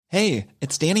Hey,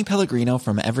 it's Danny Pellegrino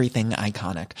from Everything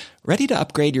Iconic. Ready to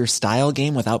upgrade your style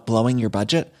game without blowing your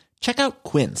budget? Check out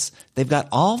Quince. They've got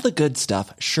all the good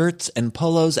stuff, shirts and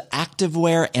polos,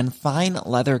 activewear, and fine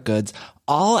leather goods,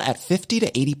 all at 50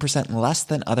 to 80% less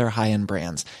than other high-end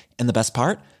brands. And the best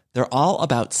part? They're all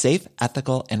about safe,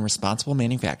 ethical, and responsible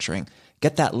manufacturing.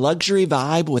 Get that luxury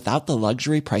vibe without the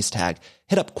luxury price tag.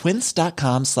 Hit up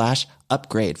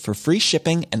quince.com/upgrade for free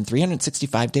shipping and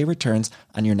 365-day returns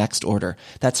on your next order.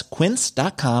 That's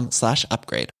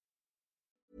quince.com/upgrade.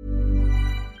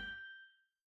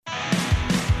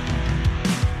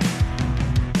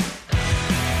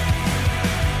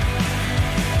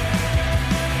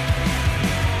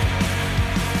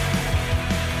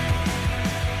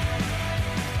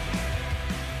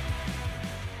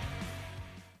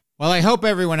 Well, I hope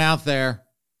everyone out there,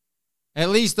 at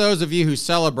least those of you who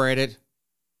celebrate it,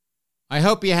 I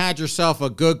hope you had yourself a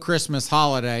good Christmas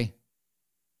holiday,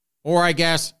 or I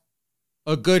guess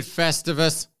a good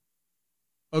Festivus,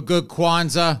 a good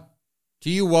Kwanzaa to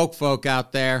you woke folk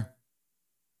out there,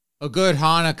 a good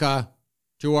Hanukkah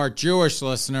to our Jewish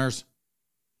listeners.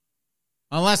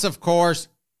 Unless, of course,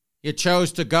 you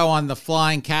chose to go on the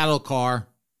flying cattle car,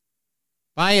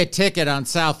 buy a ticket on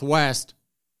Southwest,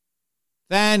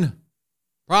 then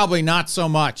probably not so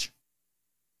much.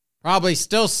 Probably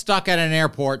still stuck at an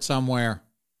airport somewhere.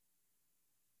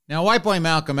 Now, White Boy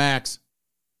Malcolm X,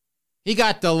 he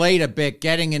got delayed a bit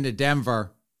getting into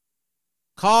Denver.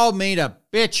 Called me to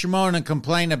bitch, moan, and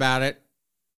complain about it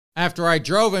after I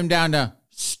drove him down to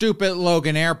stupid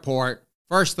Logan Airport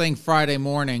first thing Friday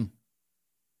morning.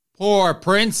 Poor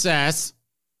princess.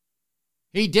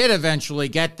 He did eventually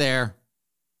get there.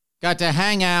 Got to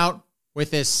hang out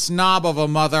with his snob of a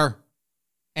mother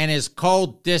and his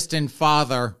cold, distant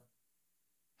father.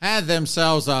 Had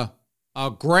themselves a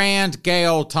grand, gay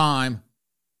old time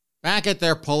back at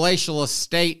their palatial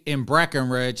estate in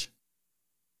Breckenridge.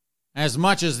 As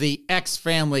much as the X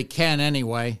family can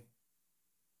anyway.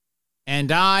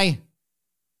 And I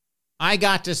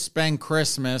got to spend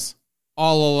Christmas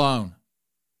all alone.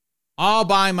 All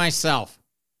by myself.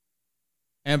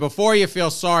 And before you feel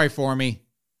sorry for me,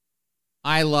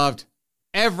 I loved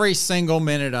every single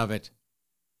minute of it.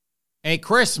 A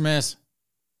Christmas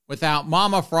without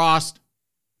Mama Frost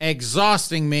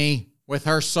exhausting me with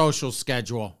her social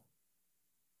schedule.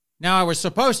 Now, I was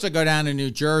supposed to go down to New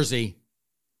Jersey.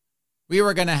 We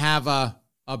were going to have a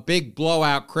big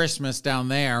blowout Christmas down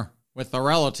there with the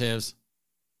relatives.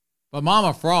 But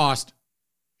Mama Frost,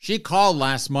 she called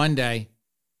last Monday,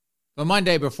 the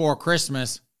Monday before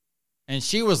Christmas, and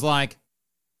she was like,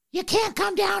 "You can't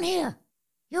come down here.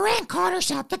 Your Aunt caught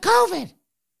herself the COVID."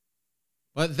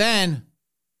 But then,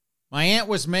 my aunt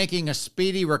was making a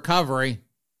speedy recovery,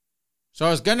 so I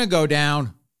was going to go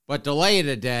down, but delay it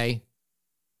a day.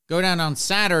 Go down on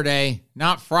Saturday,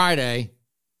 not Friday.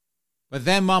 But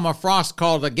then Mama Frost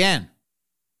called again.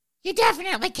 "You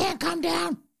definitely can't come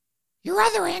down. Your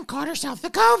other aunt caught herself the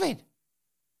COVID."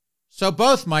 So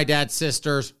both my dad's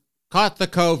sisters caught the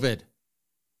COVID.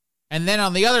 And then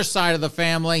on the other side of the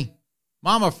family,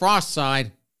 Mama Frost's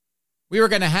side, we were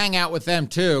going to hang out with them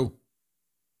too.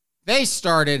 They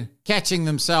started catching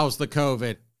themselves the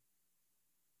COVID.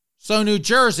 So New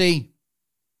Jersey,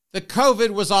 the COVID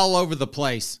was all over the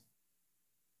place.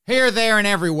 Here, there, and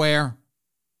everywhere.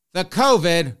 The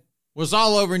COVID was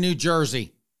all over New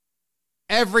Jersey.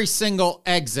 Every single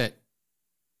exit.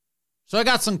 So I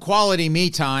got some quality me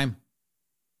time.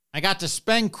 I got to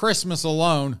spend Christmas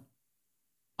alone,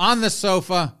 on the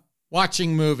sofa,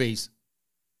 watching movies,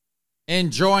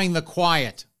 enjoying the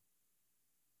quiet.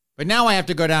 But now I have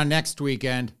to go down next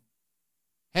weekend.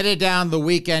 Headed down the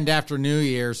weekend after New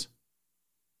Year's.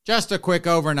 Just a quick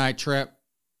overnight trip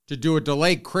to do a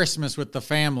delayed Christmas with the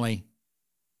family.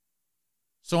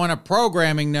 So on a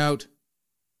programming note,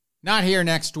 not here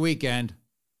next weekend,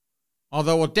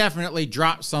 although we'll definitely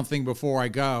drop something before I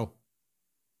go.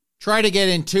 Try to get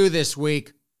in 2 this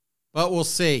week, but we'll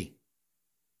see.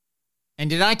 And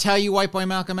did I tell you, White Boy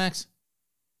Malcolm X?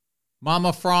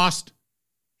 Mama Frost,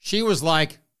 she was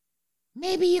like,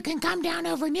 "Maybe you can come down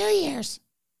over New Year's."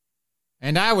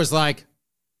 And I was like,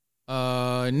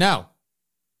 no.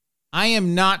 I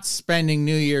am not spending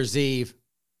New Year's Eve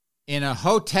in a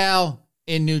hotel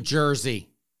in New Jersey.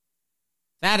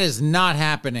 That is not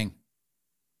happening.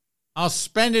 I'll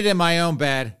spend it in my own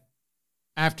bed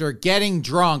after getting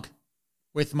drunk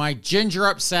with my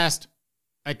ginger-obsessed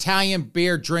Italian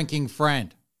beer-drinking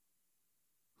friend,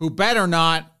 who better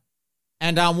not,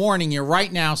 and I'm warning you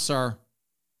right now, sir,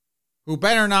 who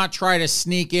better not try to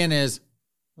sneak in his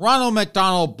Ronald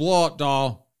McDonald blow-up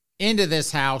doll into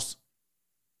this house,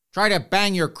 try to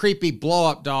bang your creepy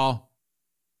blow-up doll,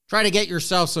 try to get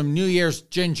yourself some New Year's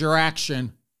ginger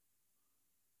action.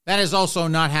 That is also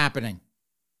not happening.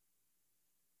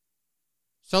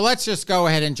 So let's just go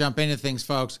ahead and jump into things,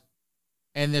 folks.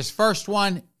 And this first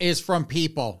one is from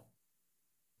People.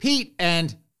 Pete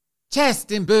and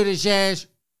Chasten Buttigieg,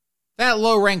 that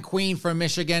low-rank queen from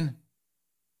Michigan,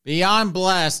 beyond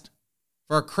blessed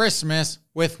for Christmas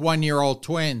with 1-year-old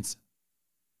twins.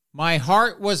 My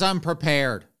heart was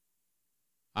unprepared.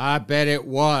 I bet it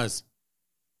was.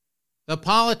 The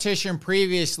politician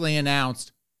previously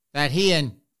announced that he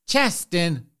and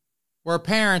Chasten were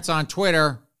parents on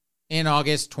Twitter in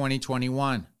August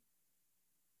 2021.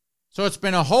 So it's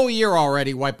been a whole year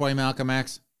already, White Boy Malcolm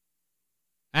X.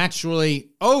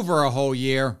 Actually, over a whole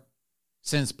year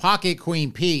since Pocket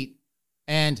Queen Pete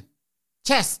and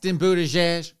Chasten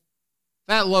Buttigieg,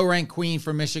 that low-rank queen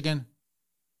from Michigan,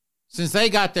 since they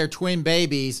got their twin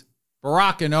babies,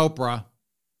 Barack and Oprah.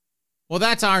 Well,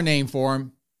 that's our name for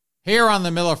them. Here on the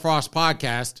Miller Frost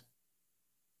podcast,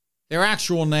 their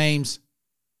actual names,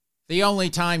 the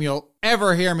only time you'll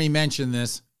ever hear me mention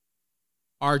this,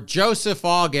 are Joseph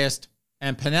August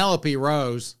and Penelope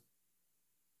Rose.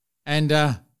 And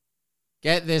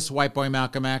get this, White Boy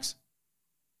Malcolm X.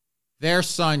 Their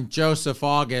son, Joseph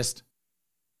August,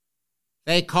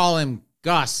 they call him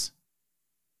Gus,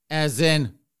 as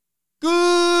in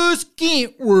Gus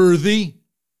Kentworthy.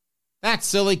 That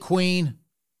silly queen.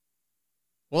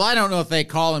 Well, I don't know if they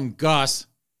call him Gus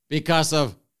because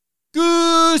of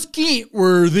Gus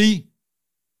Kentworthy,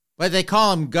 but they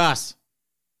call him Gus.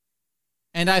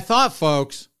 And I thought,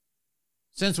 folks,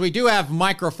 since we do have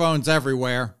microphones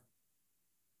everywhere,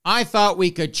 I thought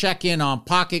we could check in on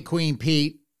Pocket Queen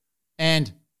Pete and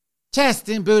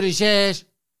Chasten Buttigieg,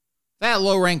 that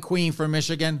low-rank queen from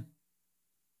Michigan.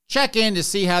 Check in to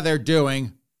see how they're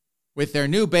doing with their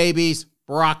new babies,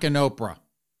 Barack and Oprah.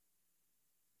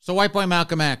 So, White Boy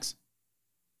Malcolm X,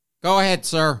 go ahead,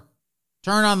 sir.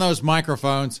 Turn on those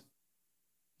microphones.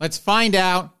 Let's find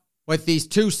out what these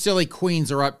two silly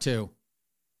queens are up to.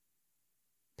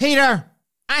 Peter,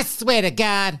 I swear to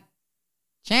God.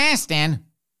 Chasten,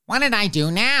 what did I do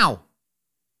now?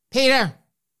 Peter,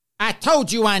 I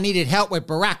told you I needed help with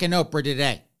Barack and Oprah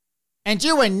today, and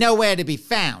you were nowhere to be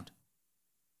found.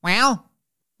 Well,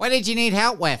 what did you need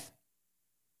help with?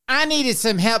 I needed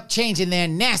some help changing their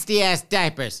nasty-ass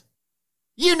diapers.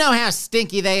 You know how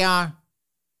stinky they are.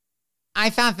 I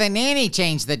thought the nanny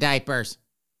changed the diapers.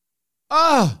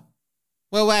 Oh,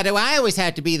 well, why do I always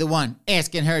have to be the one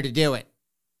asking her to do it?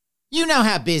 You know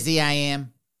how busy I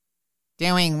am.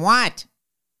 Doing what?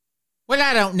 Well,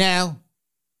 I don't know.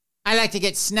 I like to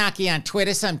get snarky on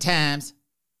Twitter sometimes.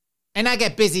 And I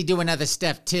get busy doing other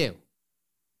stuff too.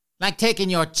 Like taking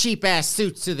your cheap-ass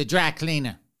suits to the dry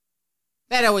cleaner.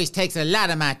 That always takes a lot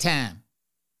of my time.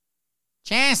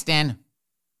 Chasten,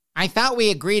 I thought we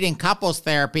agreed in couples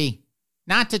therapy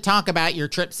not to talk about your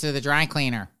trips to the dry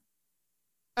cleaner.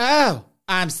 Oh,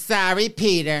 I'm sorry,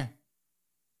 Peter.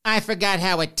 I forgot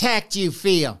how attacked you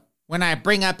feel when I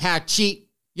bring up how cheap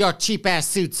your cheap-ass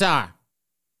suits are,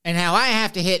 and how I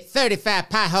have to hit 35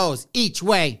 potholes each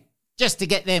way just to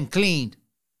get them cleaned.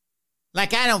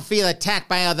 Like I don't feel attacked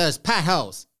by all those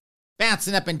potholes,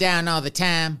 bouncing up and down all the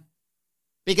time.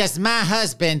 Because my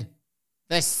husband,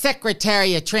 the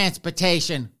Secretary of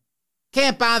Transportation,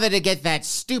 can't bother to get that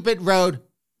stupid road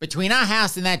between our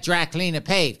house and that dry cleaner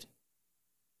paved.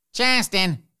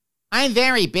 Chasten, I'm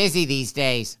very busy these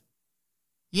days.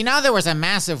 You know there was a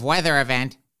massive weather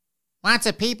event. Lots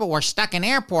of people were stuck in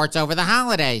airports over the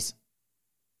holidays.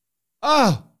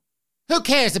 Oh, who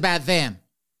cares about them?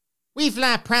 We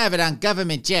fly private on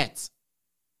government jets.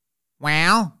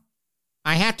 Well,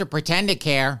 I have to pretend to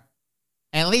care.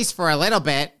 At least for a little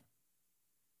bit.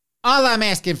 All I'm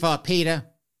asking for, Peter,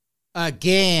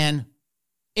 again,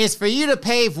 is for you to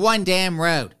pave one damn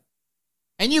road.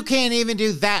 And you can't even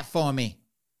do that for me.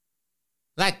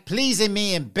 Like pleasing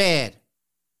me in bed.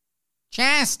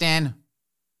 Chasten,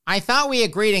 I thought we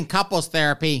agreed in couples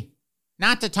therapy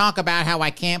not to talk about how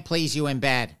I can't please you in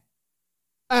bed.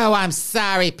 Oh, I'm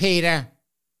sorry, Peter.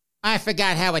 I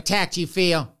forgot how attacked you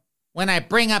feel when I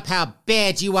bring up how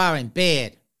bad you are in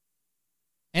bed.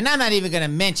 And I'm not even going to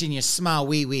mention your small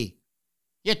wee-wee.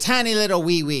 Your tiny little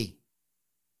wee-wee.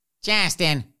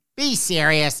 Chasten, be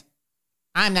serious.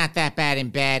 I'm not that bad in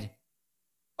bed.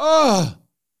 Oh,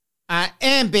 I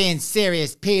am being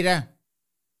serious, Peter.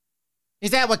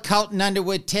 Is that what Colton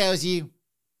Underwood tells you?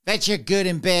 That you're good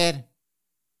in bed?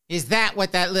 Is that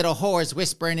what that little whore's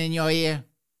whispering in your ear?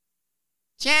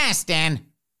 Chasten,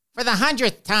 for the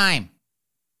 100th time,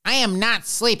 I am not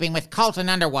sleeping with Colton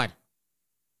Underwood.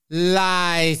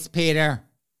 Lies, Peter.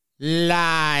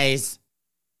 Lies.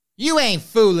 You ain't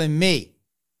fooling me.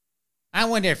 I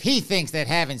wonder if he thinks that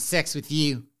having sex with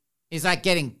you is like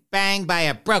getting banged by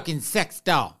a broken sex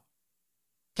doll.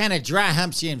 Kinda dry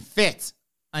humps you in fits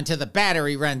until the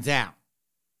battery runs out.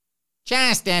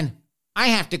 Chasten, I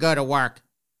have to go to work.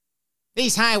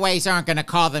 These highways aren't gonna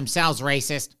call themselves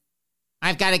racist.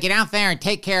 I've gotta get out there and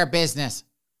take care of business.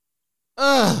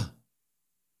 Ugh.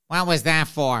 What was that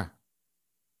for?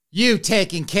 You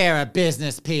taking care of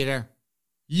business, Peter.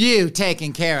 You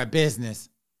taking care of business.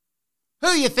 Who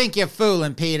you think you're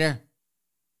fooling, Peter?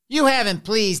 You haven't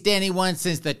pleased anyone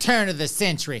since the turn of the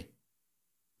century.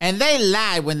 And they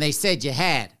lied when they said you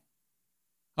had.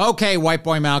 Okay, white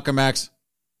boy Malcolm X.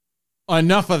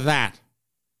 Enough of that.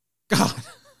 God.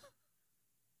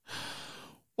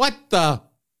 What the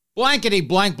blankety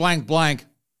blank blank blank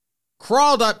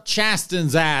crawled up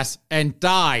Chasten's ass and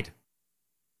died.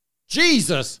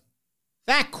 Jesus.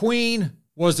 That queen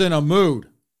was in a mood.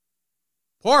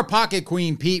 Poor Pocket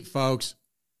Queen Pete, folks.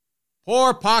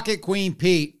 Poor Pocket Queen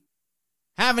Pete.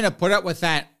 Having to put up with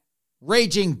that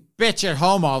raging bitch at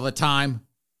home all the time.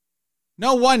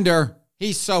 No wonder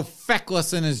he's so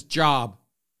feckless in his job.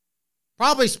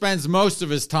 Probably spends most of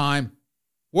his time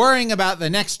worrying about the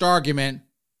next argument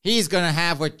he's going to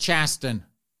have with Chasten.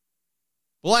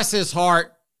 Bless his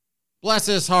heart. Bless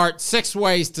his heart 6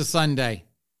 ways to Sunday.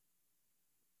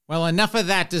 Well, enough of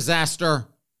that disaster.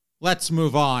 Let's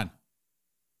move on.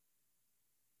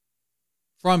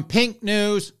 From Pink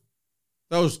News,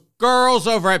 those girls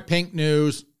over at Pink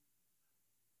News,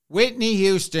 Whitney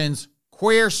Houston's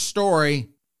queer story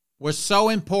was so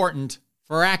important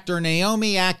for actor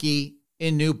Naomi Ackie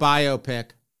in new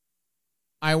biopic.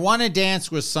 I Want to Dance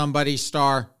with Somebody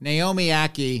star Naomi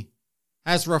Ackie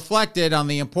has reflected on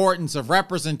the importance of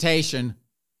representation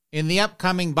in the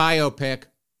upcoming biopic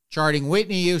charting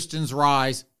Whitney Houston's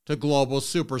rise to global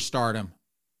superstardom.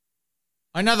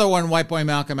 Another one, white boy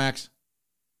Malcolm X.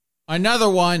 Another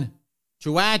one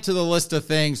to add to the list of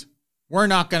things we're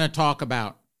not going to talk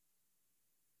about.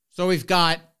 So we've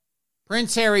got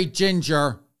Prince Harry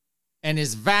Ginger and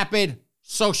his vapid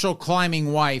social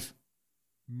climbing wife,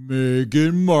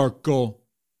 Meghan Markle.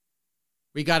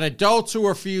 We got adults who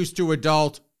refuse to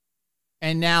adult,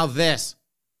 and now this.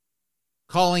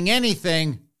 Calling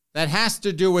anything that has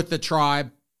to do with the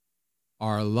tribe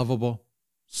our lovable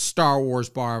Star Wars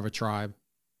bar of a tribe.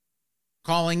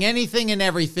 Calling anything and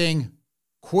everything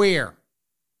queer.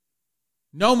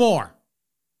 No more.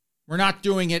 We're not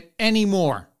doing it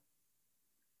anymore.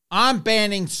 I'm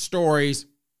banning stories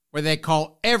where they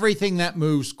call everything that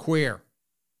moves queer.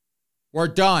 We're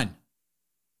done.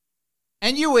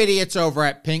 And you idiots over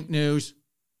at Pink News,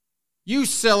 you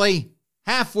silly,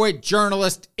 half-wit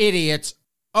journalist idiots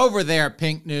over there at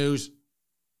Pink News,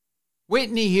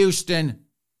 Whitney Houston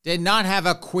did not have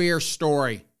a queer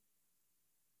story.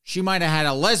 She might have had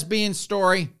a lesbian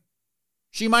story.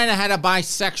 She might have had a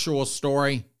bisexual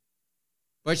story.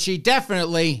 But she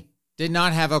definitely did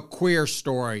not have a queer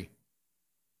story.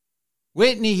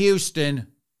 Whitney Houston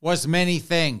was many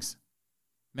things.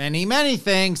 Many, many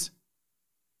things.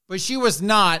 But she was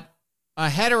not a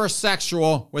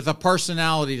heterosexual with a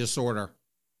personality disorder.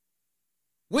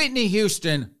 Whitney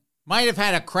Houston might have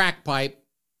had a crack pipe,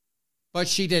 but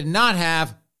she did not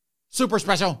have super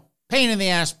special pain in the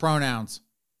ass pronouns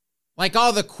like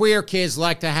all the queer kids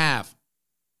like to have.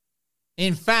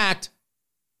 In fact,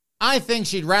 I think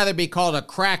she'd rather be called a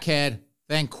crackhead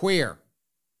than queer.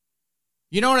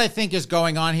 You know what I think is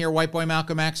going on here, white boy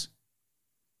Malcolm X?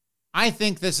 I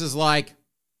think this is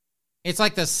it's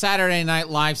like the Saturday Night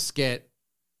Live skit,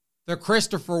 the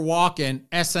Christopher Walken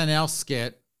SNL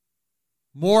skit,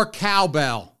 More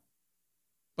Cowbell.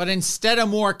 But instead of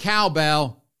more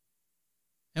cowbell,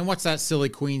 and what's that silly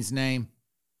queen's name?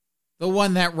 The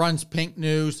one that runs Pink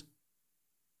News?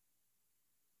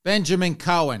 Benjamin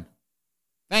Cohen.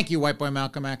 Thank you, white boy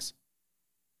Malcolm X.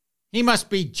 He must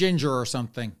be Ginger or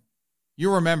something.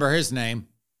 You remember his name.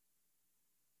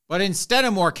 But instead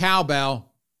of more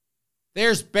cowbell,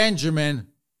 there's Benjamin,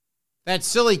 that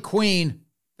silly queen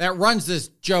that runs this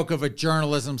joke of a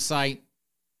journalism site.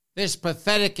 This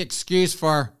pathetic excuse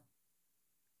for...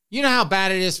 You know how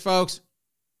bad it is, folks?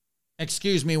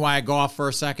 Excuse me while I go off for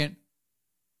a second.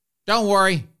 Don't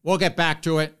worry, we'll get back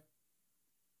to it.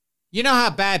 You know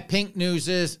how bad Pink News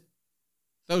is?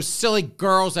 Those silly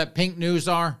girls at Pink News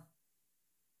are?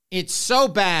 It's so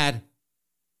bad,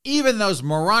 even those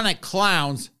moronic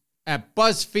clowns at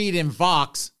BuzzFeed and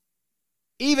Vox,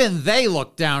 even they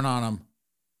look down on them.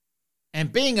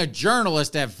 And being a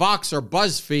journalist at Vox or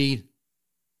BuzzFeed,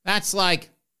 that's like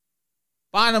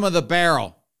bottom of the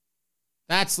barrel.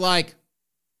 That's like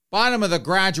bottom of the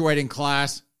graduating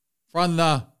class from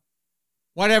the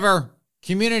whatever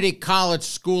community college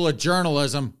school of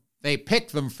journalism they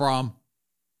picked them from.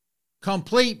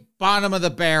 Complete bottom of the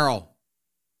barrel.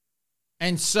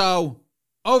 And so,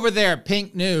 over there at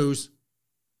Pink News,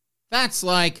 that's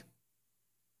like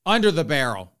under the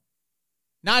barrel.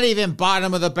 Not even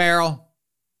bottom of the barrel.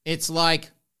 It's like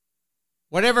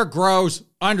whatever grows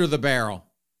under the barrel.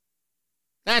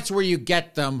 That's where you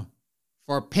get them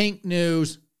for Pink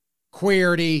News,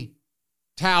 Queerty,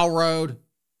 Towel Road,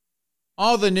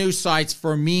 all the news sites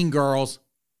for mean girls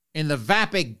in the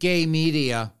vapid gay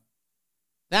media.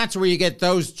 That's where you get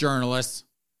those journalists.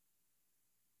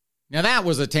 Now that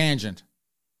was a tangent.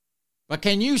 But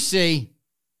can you see,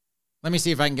 let me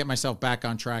see if I can get myself back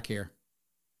on track here.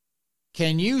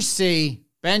 Can you see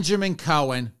Benjamin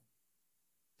Cohen,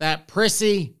 that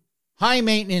prissy,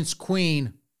 high-maintenance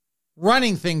queen,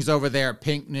 running things over there at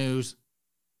Pink News?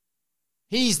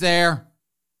 He's there,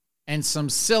 and some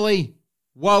silly,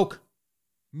 woke,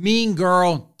 mean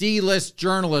girl, D-list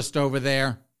journalist over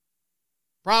there,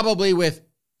 probably with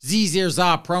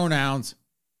Z-Zir-Za pronouns.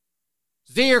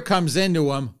 Zir comes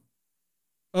into him.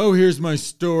 Oh, here's my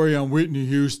story on Whitney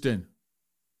Houston.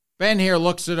 Ben here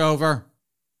looks it over.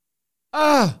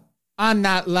 Oh, I'm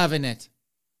not loving it.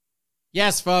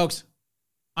 Yes, folks,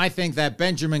 I think that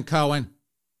Benjamin Cohen,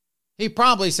 he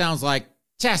probably sounds like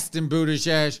Chasten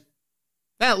Buttigieg,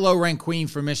 that low-rank queen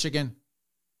from Michigan.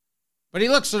 But he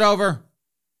looks it over.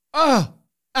 Oh,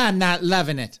 I'm not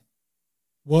loving it.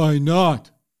 Why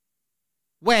not?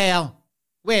 Well,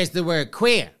 where's the word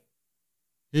queer?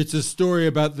 It's a story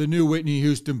about the new Whitney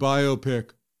Houston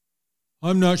biopic.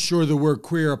 I'm not sure the word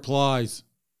queer applies.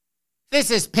 This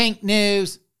is Pink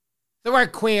News. The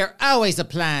word queer always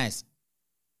applies.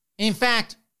 In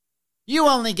fact, you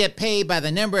only get paid by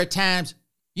the number of times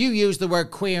you use the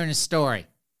word queer in a story.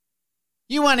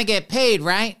 You want to get paid,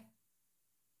 right?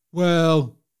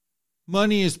 Well,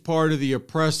 money is part of the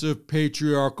oppressive,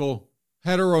 patriarchal,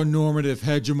 heteronormative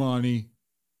hegemony.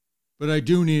 But I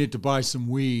do need it to buy some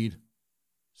weed.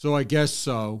 So I guess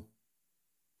so.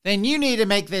 Then you need to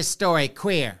make this story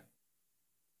queer.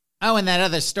 Oh, and that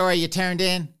other story you turned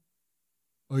in?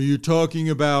 Are you talking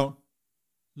about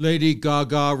Lady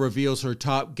Gaga reveals her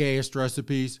top gayest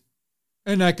recipes?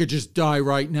 And I could just die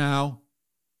right now?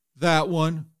 That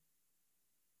one?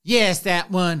 Yes,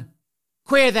 that one.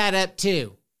 Queer that up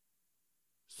too.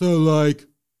 So like,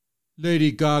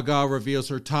 Lady Gaga reveals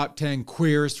her top 10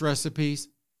 queerest recipes?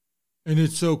 And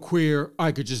it's so queer,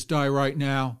 I could just die right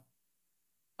now?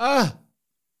 Oh,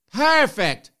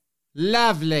 perfect.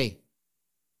 Lovely.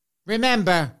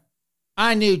 Remember,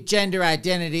 our new gender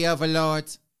identity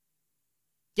overlords.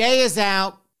 Gay is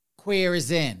out, queer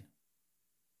is in.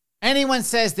 Anyone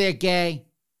says they're gay,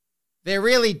 they're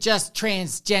really just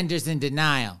transgenders in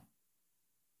denial.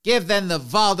 Give them the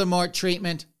Voldemort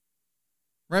treatment.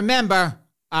 Remember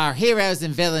our heroes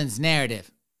and villains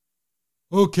narrative.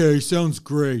 Okay, sounds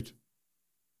great.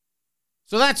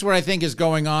 So that's what I think is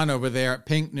going on over there at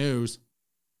Pink News.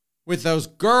 With those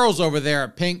girls over there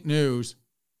at Pink News.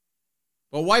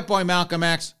 But White Boy Malcolm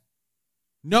X,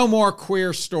 no more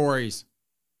queer stories.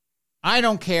 I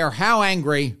don't care how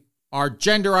angry our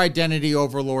gender identity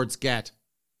overlords get.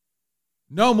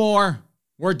 No more.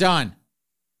 We're done.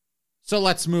 So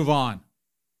let's move on.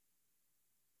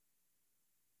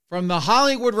 From The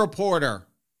Hollywood Reporter,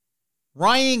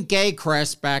 Ryan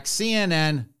Gaycrest backs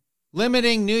CNN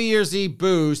limiting New Year's Eve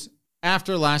booze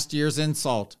after last year's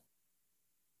insult.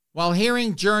 While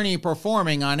hearing Journey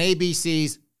performing on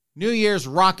ABC's New Year's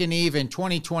Rockin' Eve in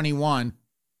 2021,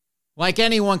 like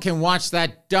anyone can watch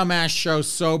that dumbass show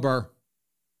sober,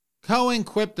 Cohen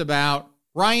quipped about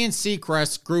Ryan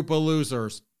Seacrest's group of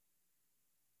losers.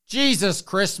 Jesus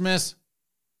Christmas,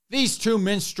 these two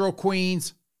minstrel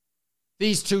queens,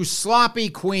 these two sloppy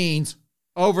queens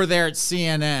over there at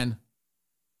CNN,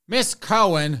 Miss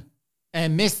Cohen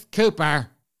and Miss Cooper,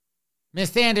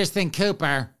 Miss Anderson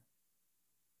Cooper,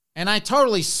 and I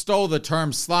totally stole the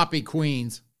term sloppy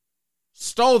queens.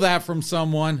 Stole that from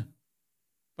someone,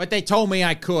 but they told me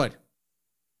I could.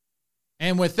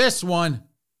 And with this one,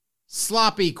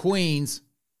 sloppy queens,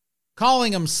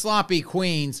 calling them sloppy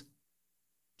queens,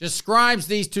 describes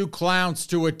these two clowns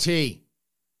to a T.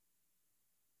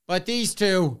 But these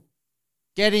two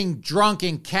getting drunk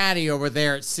and catty over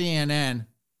there at CNN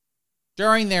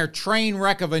during their train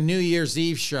wreck of a New Year's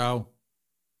Eve show.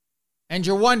 And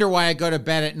you wonder why I go to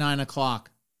bed at 9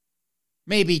 o'clock.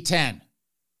 Maybe 10.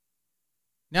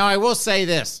 Now I will say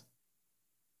this.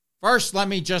 First, let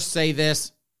me just say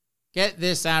this. Get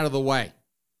this out of the way.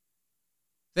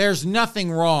 There's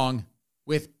nothing wrong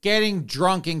with getting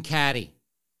drunk and catty.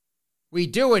 We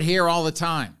do it here all the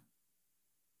time.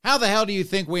 How the hell do you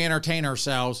think we entertain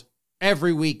ourselves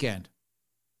every weekend?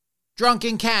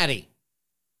 Drunken Caddy.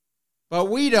 But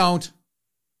we don't.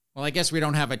 Well, I guess we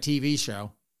don't have a TV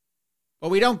show. But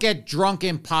we don't get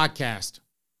Drunken Podcast,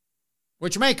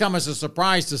 which may come as a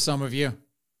surprise to some of you.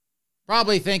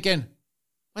 Probably thinking,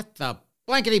 what the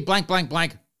blankety blank blank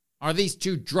blank are these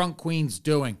two drunk queens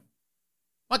doing?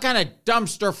 What kind of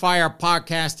dumpster fire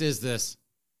podcast is this?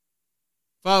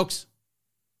 Folks,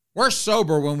 we're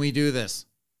sober when we do this.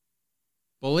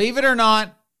 Believe it or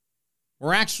not,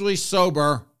 we're actually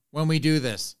sober when we do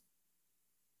this.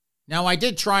 Now, I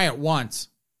did try it once,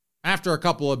 after a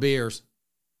couple of beers.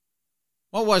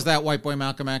 What was that, White Boy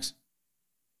Malcolm X?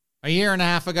 A year and a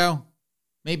half ago?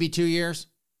 Maybe 2 years?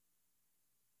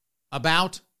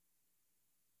 About?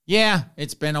 Yeah,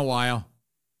 it's been a while.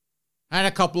 Had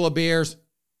a couple of beers.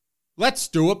 Let's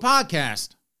do a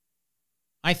podcast.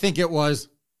 I think it was.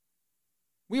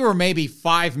 We were maybe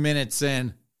 5 minutes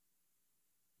in.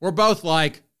 We're both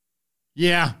like,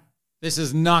 yeah, this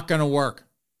is not going to work.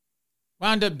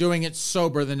 Wound up doing it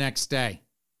sober the next day.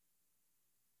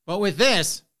 But with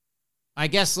this, I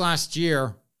guess last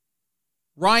year,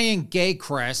 Ryan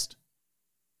Gaycrest,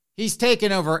 he's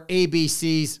taken over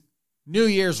ABC's New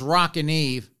Year's Rockin'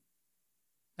 Eve.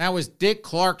 That was Dick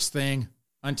Clark's thing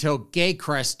until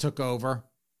Gaycrest took over.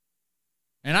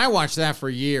 And I watched that for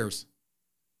years.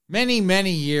 Many,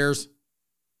 many years.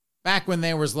 Back when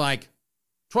there was like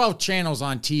 12 channels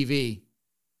on TV.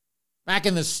 Back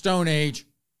in the Stone Age,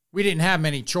 we didn't have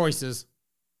many choices.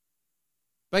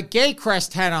 But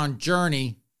Gaycrest had on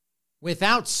Journey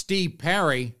without Steve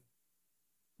Perry,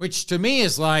 which to me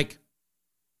is like,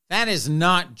 that is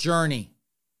not Journey.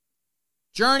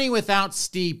 Journey without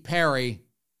Steve Perry,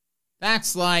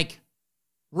 that's like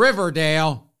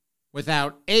Riverdale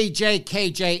without AJ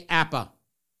KJ Appa.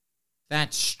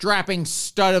 That strapping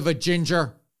stud of a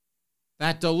ginger.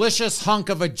 That delicious hunk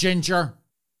of a ginger.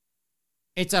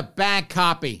 It's a bad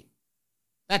copy.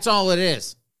 That's all it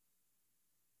is.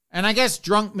 And I guess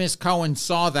drunk Miss Cohen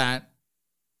saw that.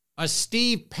 A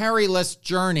Steve Perry-less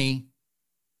Journey.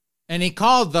 And he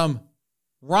called them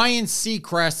Ryan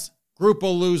Seacrest's Group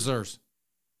of Losers.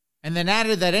 And then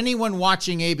added that anyone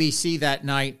watching ABC that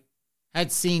night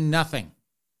had seen nothing.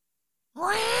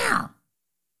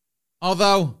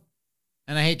 Although,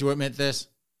 and I hate to admit this,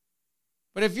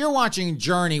 but if you're watching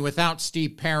Journey without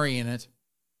Steve Perry in it,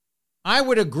 I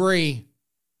would agree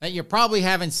that you probably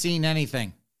haven't seen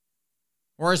anything.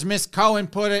 Or as Miss Cohen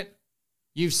put it,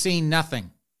 you've seen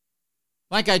nothing.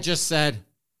 Like I just said,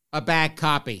 a bad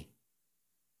copy.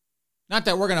 Not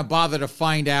that we're going to bother to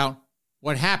find out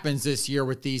what happens this year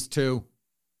with these two.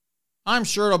 I'm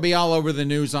sure it'll be all over the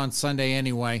news on Sunday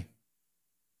anyway.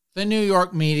 The New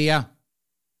York media,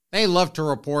 they love to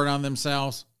report on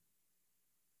themselves.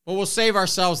 But we'll save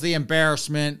ourselves the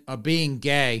embarrassment of being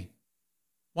gay,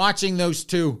 watching those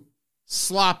two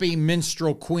sloppy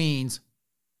minstrel queens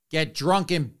get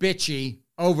drunk and bitchy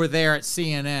over there at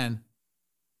CNN.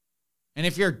 And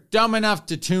if you're dumb enough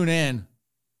to tune in,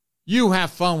 you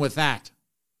have fun with that.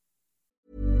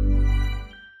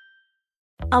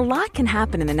 A lot can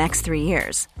happen in the next 3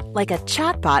 years. Like a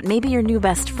chatbot may be your new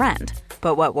best friend.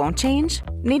 But what won't change?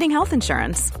 Needing health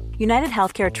insurance. United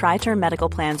Healthcare Tri-Term Medical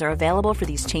Plans are available for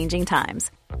these changing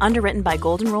times. Underwritten by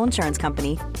Golden Rule Insurance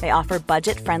Company, they offer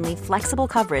budget-friendly, flexible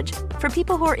coverage for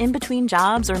people who are in between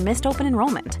jobs or missed open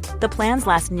enrollment. The plans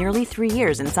last nearly 3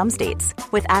 years in some states,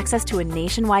 with access to a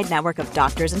nationwide network of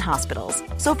doctors and hospitals.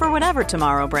 So for whatever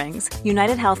tomorrow brings,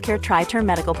 United Healthcare Tri-Term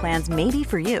Medical Plans may be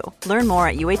for you. Learn more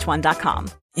at uh1.com.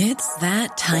 It's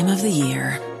that time of the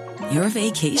year. Your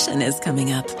vacation is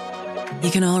coming up.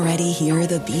 You can already hear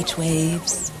the beach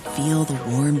waves, feel the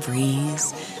warm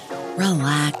breeze,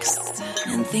 relax,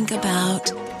 and think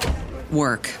about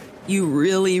work. You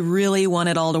really, really want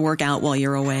it all to work out while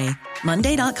you're away.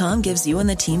 Monday.com gives you and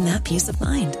the team that peace of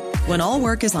mind. When all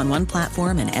work is on one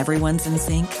platform and everyone's in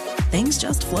sync, things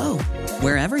just flow.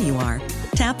 Wherever you are,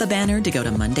 tap the banner to go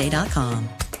to Monday.com.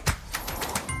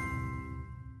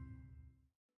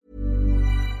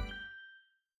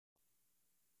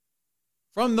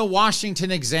 From the Washington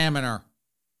Examiner,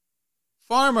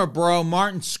 Pharma bro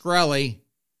Martin Shkreli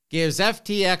gives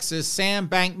FTX's Sam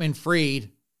Bankman-Fried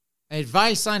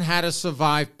advice on how to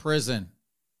survive prison.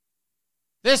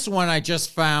 This one I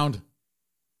just found,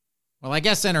 well, I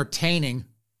guess entertaining.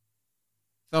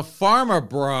 The Pharma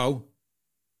bro,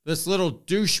 this little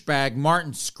douchebag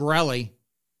Martin Shkreli,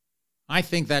 I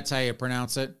think that's how you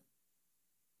pronounce it,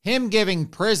 him giving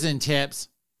prison tips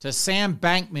to Sam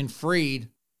Bankman-Fried,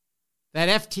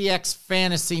 that FTX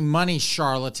fantasy money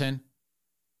charlatan.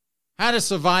 How to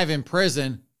survive in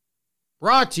prison,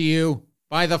 brought to you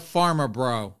by the farmer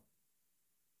bro.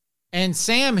 And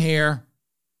Sam here,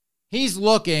 he's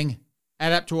looking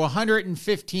at up to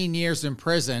 115 years in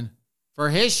prison for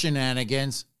his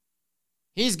shenanigans.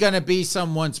 He's going to be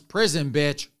someone's prison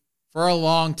bitch for a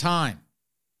long time.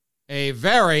 A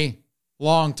very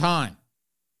long time.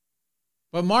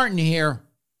 But Martin here,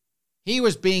 he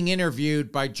was being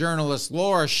interviewed by journalist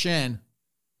Laura Shin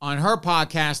on her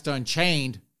podcast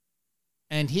Unchained,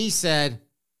 and he said,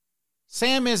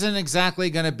 Sam isn't exactly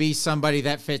going to be somebody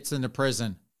that fits into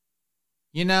prison.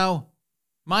 You know,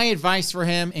 my advice for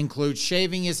him includes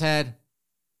shaving his head.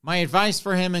 My advice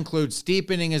for him includes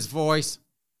deepening his voice.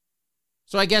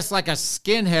 So I guess like a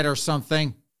skinhead or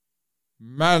something.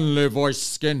 Manly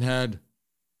voice skinhead.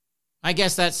 I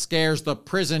guess that scares the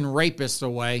prison rapists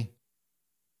away.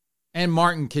 And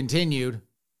Martin continued,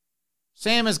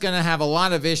 Sam is going to have a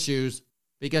lot of issues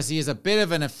because he is a bit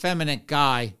of an effeminate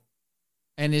guy,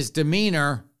 and his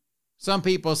demeanor, some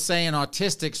people say an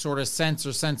autistic sort of sense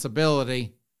or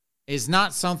sensibility, is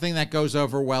not something that goes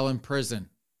over well in prison.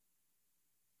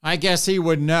 I guess he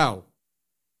would know.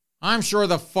 I'm sure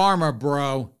the farmer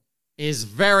bro is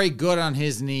very good on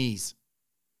his knees.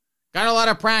 Got a lot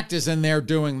of practice in there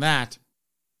doing that.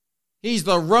 He's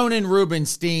the Ronan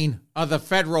Rubinstein of the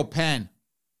federal pen,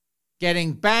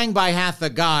 getting banged by half the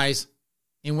guys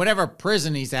in whatever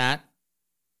prison he's at.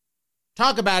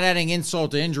 Talk about adding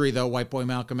insult to injury, though, white boy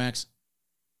Malcolm X.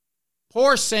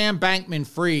 Poor Sam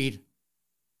Bankman-Fried,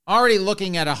 already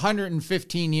looking at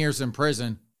 115 years in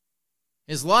prison.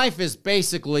 His life is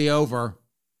basically over.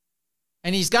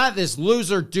 And he's got this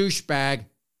loser douchebag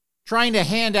trying to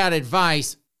hand out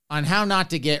advice on how not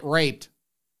to get raped.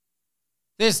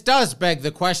 This does beg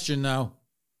the question, though.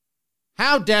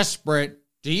 How desperate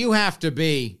do you have to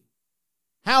be?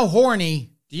 How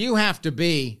horny do you have to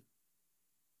be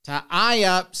to eye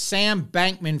up Sam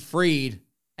Bankman-Fried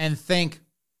and think,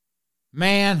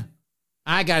 man,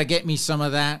 I got to get me some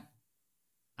of that.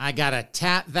 I got to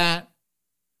tap that.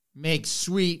 Make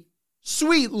sweet,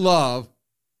 sweet love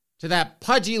to that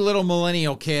pudgy little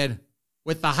millennial kid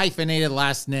with the hyphenated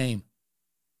last name.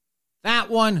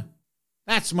 That one,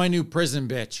 that's my new prison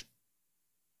bitch.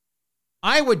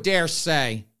 I would dare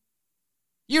say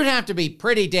you'd have to be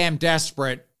pretty damn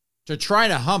desperate to try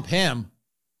to hump him.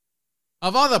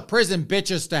 Of all the prison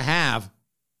bitches to have,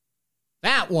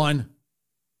 that one,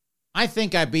 I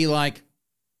think I'd be like,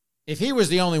 if he was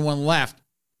the only one left,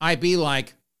 I'd be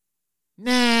like,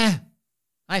 nah,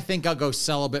 I think I'll go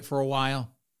celibate for a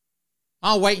while.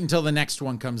 I'll wait until the next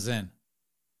one comes in.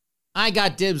 I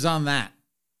got dibs on that.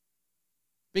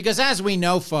 Because as we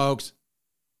know, folks,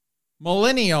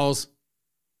 millennial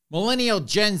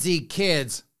Gen Z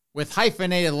kids with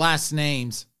hyphenated last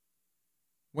names,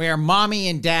 where mommy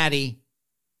and daddy,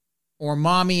 or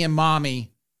mommy and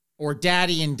mommy, or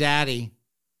daddy and daddy,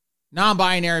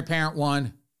 non-binary parent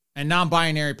 1 and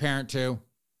non-binary parent 2,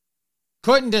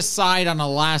 couldn't decide on a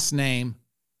last name,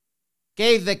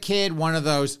 gave the kid one of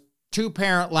those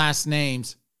 2-parent last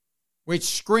names, which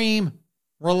scream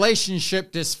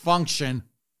relationship dysfunction.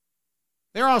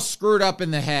 They're all screwed up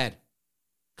in the head.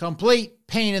 Complete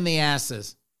pain in the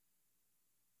asses.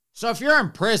 So if you're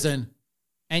in prison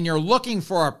and you're looking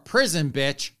for a prison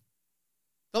bitch,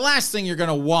 the last thing you're going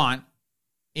to want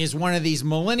is one of these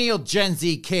millennial Gen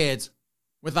Z kids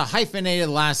with a hyphenated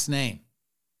last name.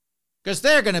 Because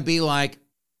they're going to be like,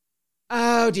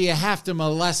 oh, do you have to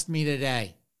molest me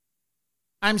today?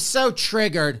 I'm so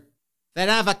triggered that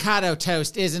avocado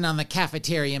toast isn't on the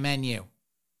cafeteria menu.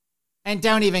 And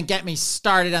don't even get me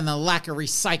started on the lack of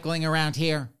recycling around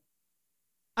here.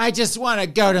 I just want to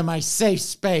go to my safe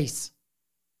space.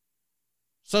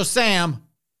 So Sam,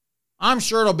 I'm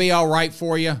sure it'll be all right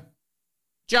for you.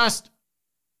 Just,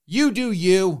 you do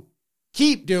you.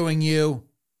 Keep doing you.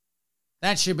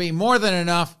 That should be more than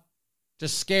enough to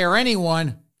scare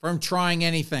anyone from trying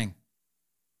anything.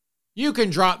 You can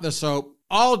drop the soap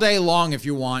all day long if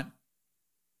you want.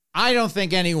 I don't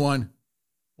think anyone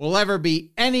will ever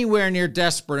be anywhere near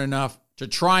desperate enough to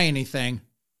try anything.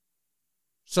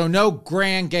 So no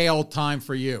grand gay old time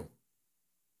for you.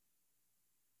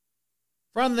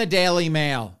 From the Daily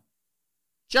Mail,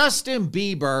 Justin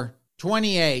Bieber,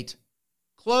 28,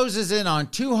 closes in on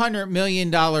 $200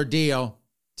 million deal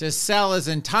to sell his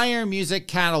entire music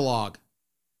catalog,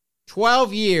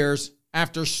 12 years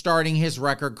after starting his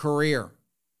record career.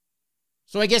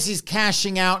 So I guess he's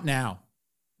cashing out now,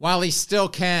 while he still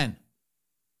can.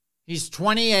 He's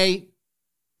 28,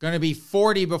 going to be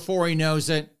 40 before he knows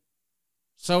it.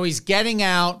 So he's getting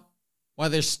out while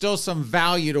there's still some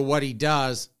value to what he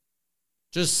does.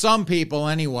 Just some people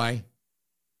anyway.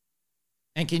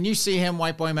 And can you see him,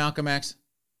 white boy Malcolm X?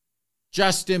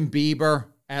 Justin Bieber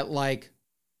at like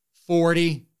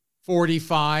 40,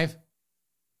 45,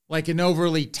 like an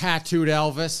overly tattooed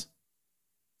Elvis,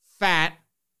 fat,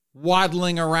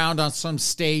 waddling around on some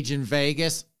stage in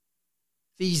Vegas.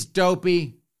 These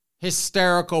dopey,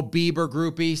 hysterical Bieber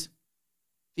groupies,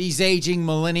 these aging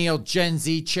millennial Gen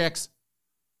Z chicks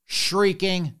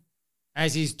shrieking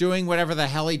as he's doing whatever the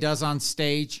hell he does on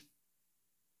stage.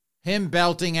 Him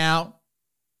belting out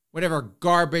whatever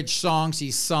garbage songs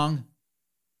he's sung,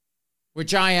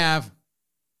 which I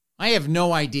have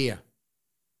no idea.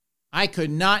 I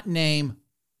could not name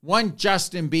one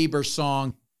Justin Bieber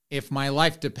song if my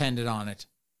life depended on it.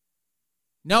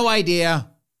 No idea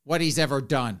what he's ever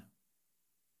done.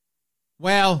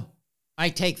 Well, I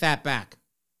take that back.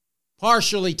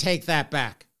 Partially take that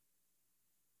back.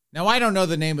 Now, I don't know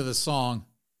the name of the song,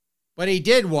 but he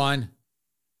did one.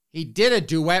 He did a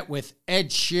duet with Ed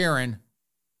Sheeran,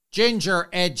 Ginger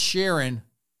Ed Sheeran,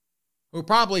 who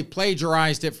probably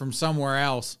plagiarized it from somewhere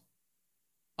else.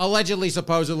 Allegedly,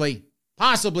 supposedly,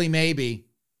 possibly, maybe,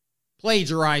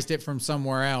 plagiarized it from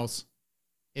somewhere else,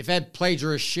 if Ed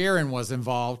plagiarist Sheeran was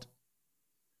involved.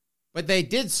 But they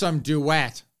did some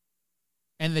duet,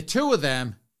 and the two of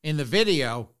them, in the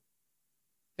video,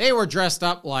 they were dressed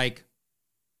up like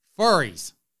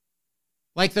furries.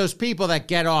 Like those people that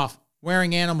get off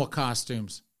wearing animal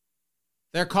costumes.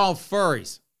 They're called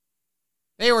furries.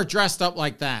 They were dressed up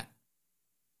like that.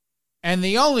 And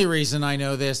the only reason I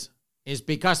know this is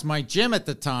because my gym at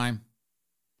the time,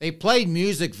 they played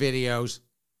music videos,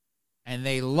 and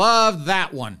they loved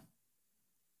that one.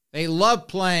 They loved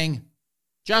playing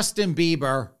Justin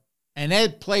Bieber and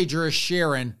Ed plagiarist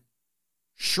Sheeran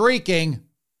shrieking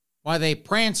while they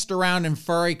pranced around in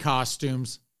furry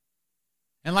costumes.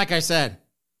 And like I said,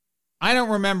 I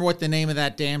don't remember what the name of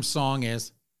that damn song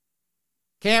is.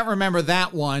 Can't remember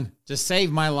that one to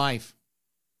save my life.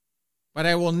 But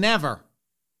I will never,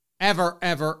 ever,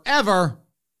 ever, ever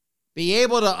be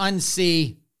able to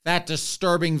unsee that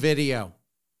disturbing video.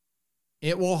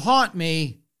 It will haunt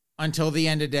me until the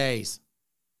end of days.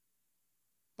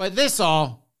 But this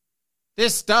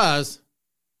does,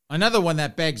 another one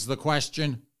that begs the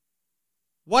question,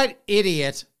 what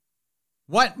idiot,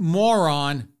 what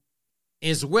moron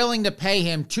is willing to pay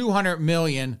him $200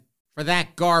 million for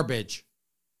that garbage?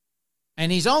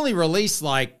 And he's only released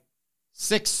like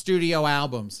 6 studio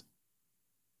albums.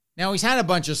 Now, he's had a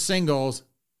bunch of singles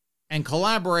and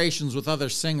collaborations with other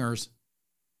singers.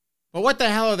 But what the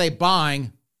hell are they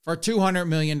buying for $200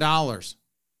 million?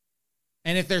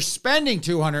 And if they're spending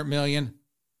 $200 million,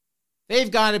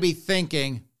 they've got to be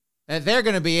thinking that they're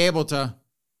going to be able to,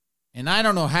 and I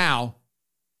don't know how,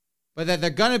 but that they're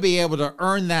going to be able to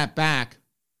earn that back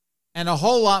and a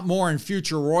whole lot more in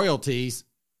future royalties.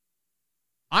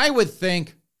 I would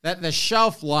think that the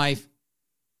shelf life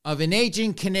of an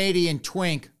aging Canadian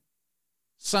twink,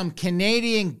 some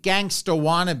Canadian gangsta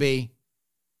wannabe,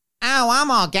 oh,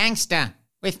 I'm all gangsta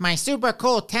with my super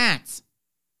cool tats.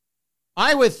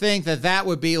 I would think that that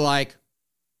would be like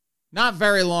not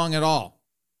very long at all.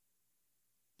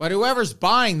 But whoever's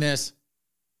buying this,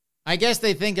 I guess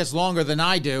they think it's longer than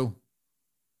I do.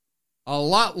 A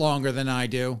lot longer than I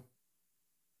do.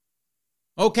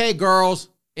 Okay, girls,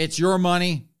 it's your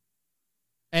money,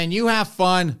 and you have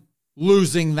fun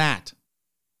losing that.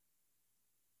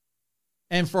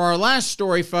 And for our last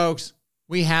story, folks,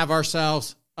 we have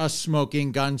ourselves a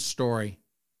smoking gun story.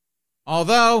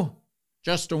 Although,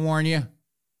 just to warn you,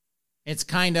 it's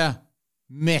kind of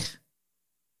meh.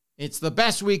 It's the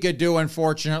best we could do,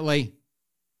 unfortunately.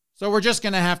 So we're just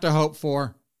going to have to hope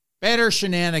for better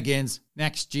shenanigans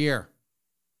next year.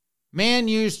 Man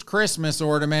used Christmas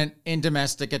ornament in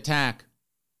domestic attack.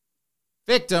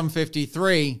 Victim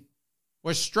 53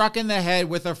 was struck in the head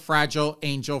with a fragile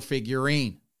angel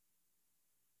figurine.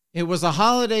 It was a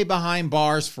holiday behind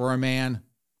bars for a man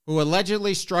who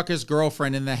allegedly struck his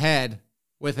girlfriend in the head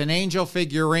with an angel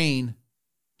figurine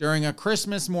during a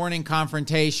Christmas morning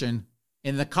confrontation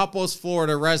in the couple's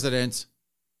Florida residence.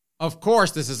 Of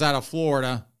course, this is out of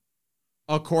Florida,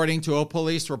 according to a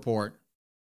police report.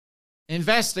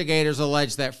 Investigators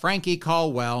allege that Frankie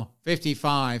Caldwell,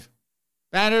 55,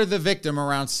 battered the victim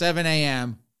around 7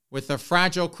 a.m. with a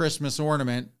fragile Christmas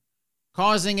ornament,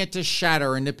 causing it to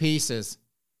shatter into pieces.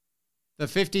 The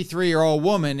 53-year-old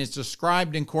woman is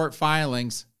described in court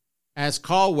filings as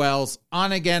Caldwell's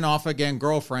on-again, off-again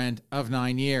girlfriend of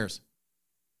 9 years.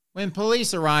 When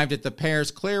police arrived at the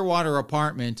pair's Clearwater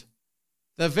apartment,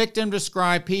 the victim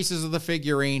described pieces of the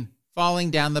figurine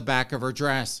falling down the back of her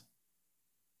dress.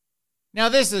 Now,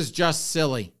 this is just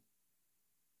silly.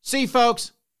 See,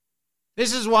 folks,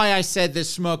 this is why I said this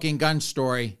smoking gun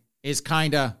story is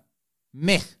kinda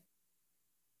meh.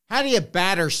 How do you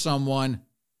batter someone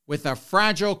with a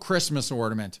fragile Christmas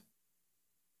ornament?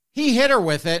 He hit her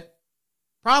with it,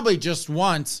 probably just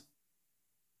once.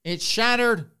 It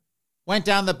shattered, went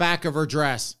down the back of her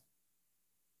dress.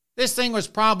 This thing was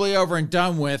probably over and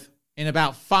done with in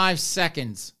about 5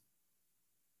 seconds.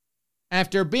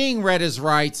 After being read his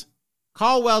rights,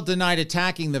 Caldwell denied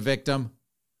attacking the victim,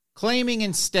 claiming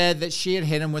instead that she had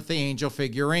hit him with the angel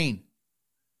figurine.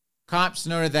 Cops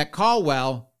noted that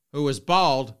Caldwell, who was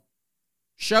bald,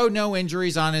 showed no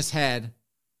injuries on his head,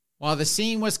 while the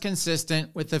scene was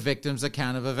consistent with the victim's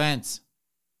account of events.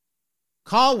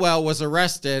 Caldwell was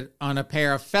arrested on a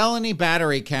pair of felony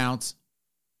battery counts.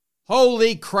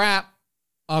 Holy crap,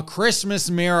 a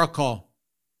Christmas miracle.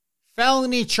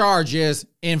 Felony charges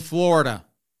in Florida.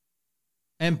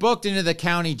 And booked into the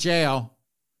county jail,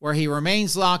 where he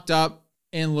remains locked up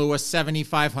in lieu of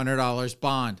 $7,500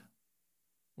 bond,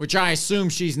 which I assume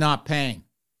she's not paying.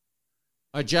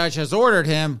 A judge has ordered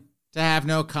him to have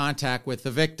no contact with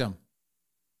the victim.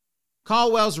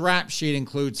 Caldwell's rap sheet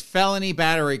includes felony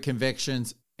battery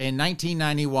convictions in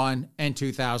 1991 and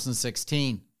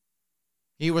 2016.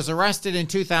 He was arrested in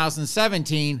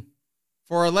 2017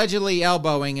 for allegedly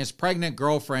elbowing his pregnant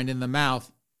girlfriend in the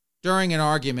mouth during an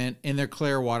argument in their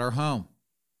Clearwater home.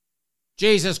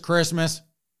 Jesus Christmas,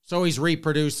 so he's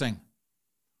reproducing.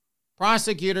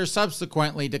 Prosecutors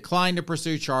subsequently declined to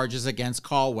pursue charges against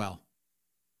Caldwell.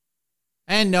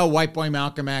 And no, White Boy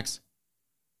Malcolm X,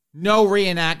 no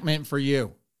reenactment for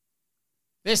you.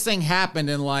 This thing happened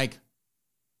in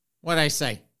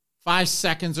 5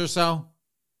 seconds or so?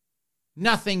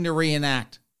 Nothing to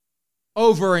reenact.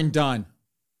 Over and done.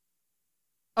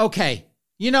 Okay,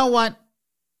 you know what?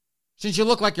 Since you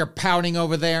look like you're pouting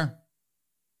over there,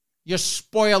 you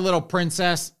spoiled little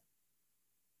princess,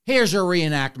 here's your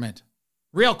reenactment.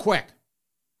 Real quick.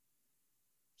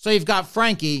 So you've got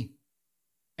Frankie,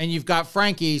 and you've got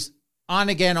Frankie's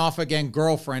on-again, off-again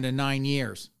girlfriend in 9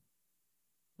 years.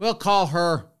 We'll call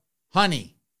her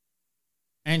Honey.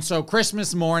 And so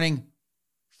Christmas morning,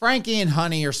 Frankie and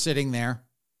Honey are sitting there,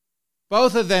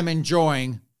 both of them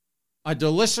enjoying a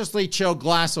deliciously chilled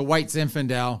glass of White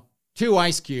Zinfandel, 2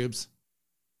 ice cubes,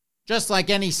 just like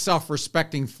any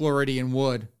self-respecting Floridian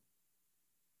would.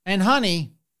 And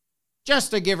Honey,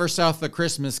 just to give herself the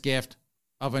Christmas gift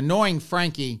of annoying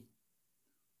Frankie,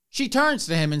 she turns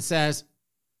to him and says,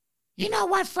 You know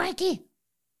what, Frankie?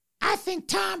 I think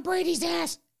Tom Brady's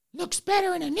ass looks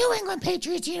better in a New England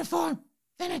Patriots uniform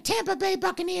than a Tampa Bay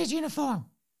Buccaneers uniform.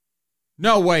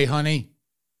 No way, Honey.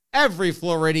 Every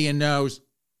Floridian knows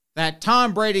that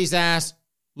Tom Brady's ass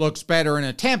looks better in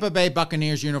a Tampa Bay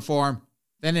Buccaneers uniform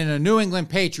than in a New England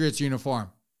Patriots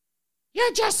uniform.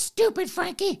 You're just stupid,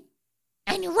 Frankie.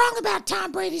 And you're wrong about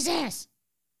Tom Brady's ass.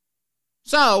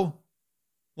 So,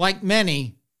 like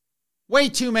many, way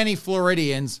too many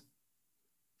Floridians,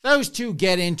 those two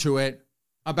get into it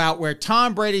about where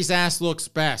Tom Brady's ass looks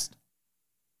best.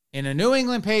 In a New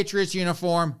England Patriots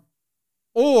uniform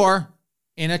or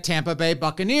in a Tampa Bay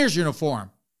Buccaneers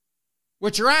uniform,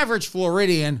 which your average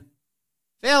Floridian,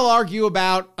 they'll argue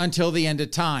about until the end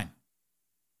of time,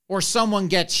 or someone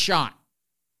gets shot.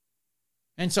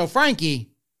 And so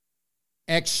Frankie,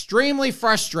 extremely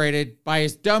frustrated by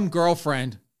his dumb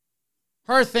girlfriend,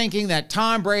 her thinking that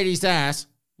Tom Brady's ass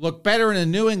looked better in a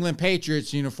New England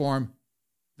Patriots uniform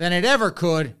than it ever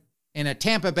could in a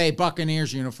Tampa Bay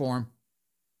Buccaneers uniform,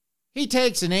 he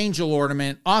takes an angel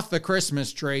ornament off the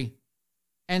Christmas tree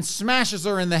and smashes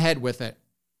her in the head with it.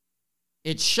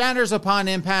 It shatters upon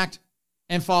impact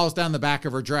and falls down the back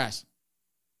of her dress.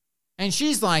 And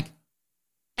she's like,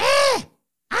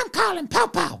 I'm calling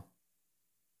Popo.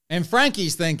 And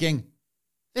Frankie's thinking,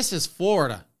 this is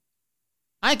Florida.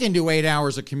 I can do 8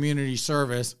 hours of community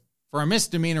service for a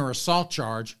misdemeanor assault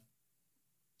charge.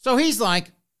 So he's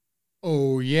like,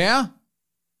 oh yeah?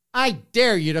 I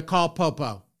dare you to call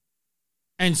Popo.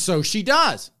 And so she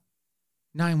does.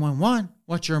 911,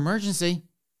 what's your emergency?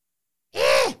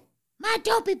 My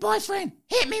dopey boyfriend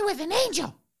hit me with an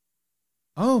angel.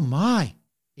 Oh my,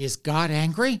 is God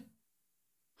angry?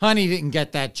 Honey didn't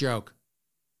get that joke.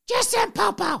 Just send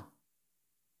Popo.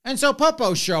 And so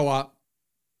Popo show up,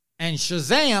 and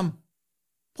shazam,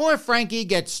 poor Frankie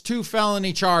gets 2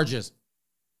 felony charges.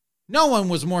 No one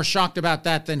was more shocked about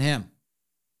that than him.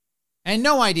 And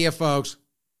no idea, folks,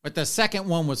 what the second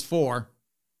one was for.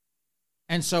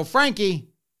 And so Frankie,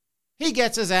 he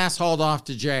gets his ass hauled off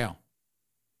to jail.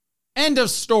 End of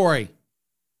story.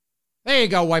 There you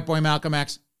go, White Boy Malcolm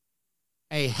X.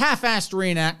 A half-assed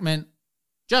reenactment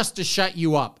just to shut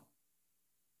you up.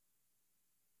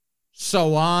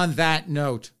 So on that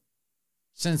note,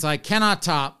 since I cannot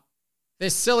top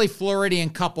this silly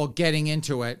Floridian couple getting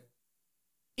into it,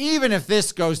 even if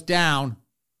this goes down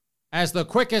as the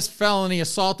quickest felony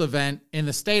assault event in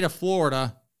the state of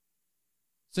Florida,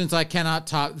 since I cannot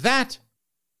top that,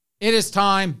 it is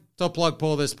time to plug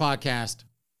pull this podcast.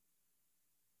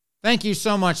 Thank you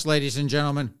so much, ladies and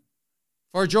gentlemen,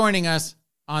 for joining us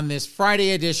on this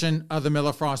Friday edition of the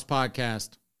Miller Frost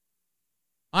Podcast.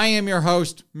 I am your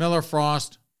host, Miller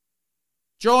Frost,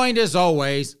 joined as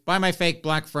always by my fake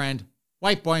black friend,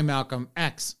 White Boy Malcolm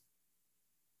X.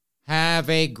 Have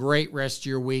a great rest of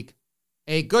your week,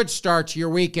 a good start to your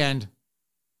weekend,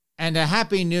 and a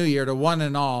happy new year to one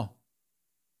and all.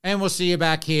 And we'll see you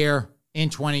back here in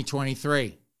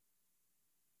 2023.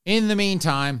 In the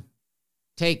meantime,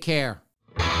 take care.